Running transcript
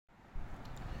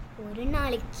ஒரு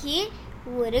நாளைக்கு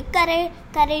ஒரு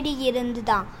கரடி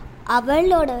இருந்துதான்.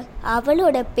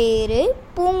 அவளோட பேரு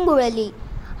பூங்குழலி.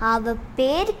 அவ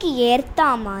பேருக்கு ஏற்ற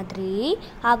மாதிரி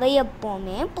அவ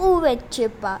எப்பவுமே பூ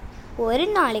வச்சுப்பா. ஒரு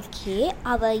நாளைக்கு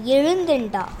அவ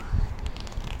எழுந்துட்டு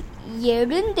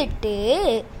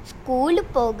ஸ்கூலு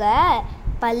போக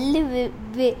பல்லு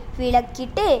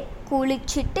விளக்கிட்டு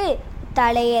குளிச்சுட்டு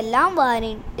தலையெல்லாம்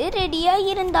வாரிட்டு ரெடியாக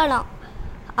இருந்தாளாம்.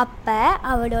 அப்போ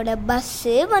அவளோட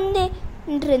பஸ்ஸு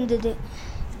இருந்தது.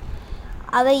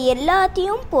 அவள்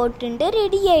எல்லாத்தையும் போட்டுட்டு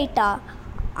ரெடி ஆயிட்டா.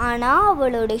 ஆனால்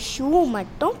அவளோட ஷூ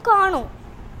மட்டும் காணோம்.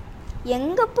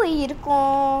 எங்கே போய்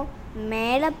இருக்கோம்?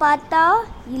 மேலே பார்த்தா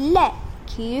இல்லை,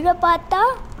 கீழே பார்த்தா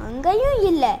அங்கேயும்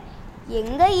இல்லை.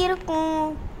 எங்கே இருக்கும்?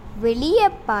 வெளியே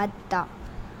பார்த்தா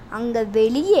அங்கே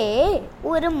வெளியே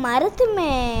ஒரு மரத்து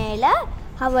மேலே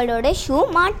அவளோட ஷூ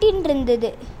மாட்டின்னு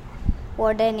இருந்தது.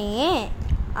 உடனே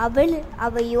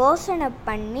அவள் யோசனை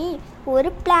பண்ணி ஒரு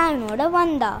பிளானோட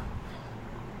வந்தா.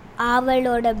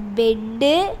 அவளோட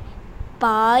பெட்டு,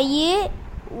 பாய்,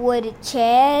 ஒரு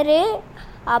சேரு,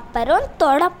 அப்புறம்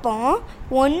தொடப்பம்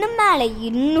ஒன்று மேலே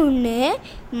இன்னொன்று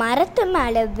மரத்து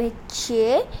மேலே வச்சு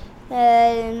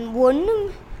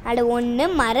ஒன்று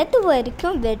மரத்து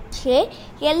வரைக்கும் வச்சு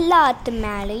எல்லாத்து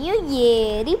மேலேயும்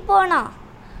ஏறி போனான்.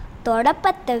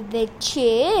 தொடப்பத்தை வச்சு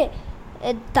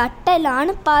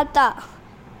தட்டலான்னு பார்த்தா.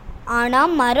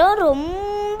 ஆனால் மரம்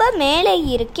ரொம்ப மேலே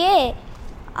இருக்கே.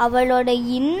 அவளோட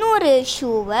இன்னொரு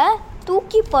ஷூவை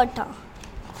தூக்கி போட்டான்.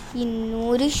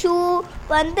 இன்னொரு ஷூ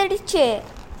வந்துடுச்சு.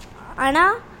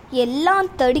 ஆனால் எல்லாம்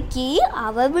தடுக்கி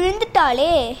அவள்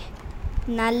விழுந்துட்டாளே.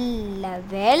 நல்ல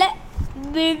வேலை,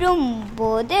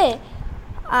 விழும்போது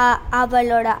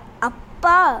அவளோட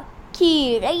அப்பா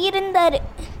கீழே இருந்தார்.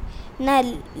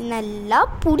 நல்லா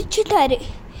பிடிச்சிட்டாரு.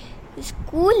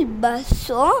 ஸ்கூல்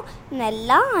பஸ்ஸும்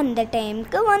நல்லா அந்த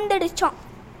டைமுக்கு வந்துடுச்சான்.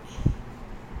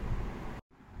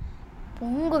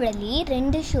 பூங்குழலி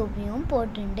 2 ஷூவையும்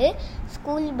போட்டுண்டு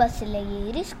ஸ்கூல் பஸ்ஸில்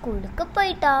ஏறி ஸ்கூலுக்கு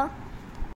போயிட்டா.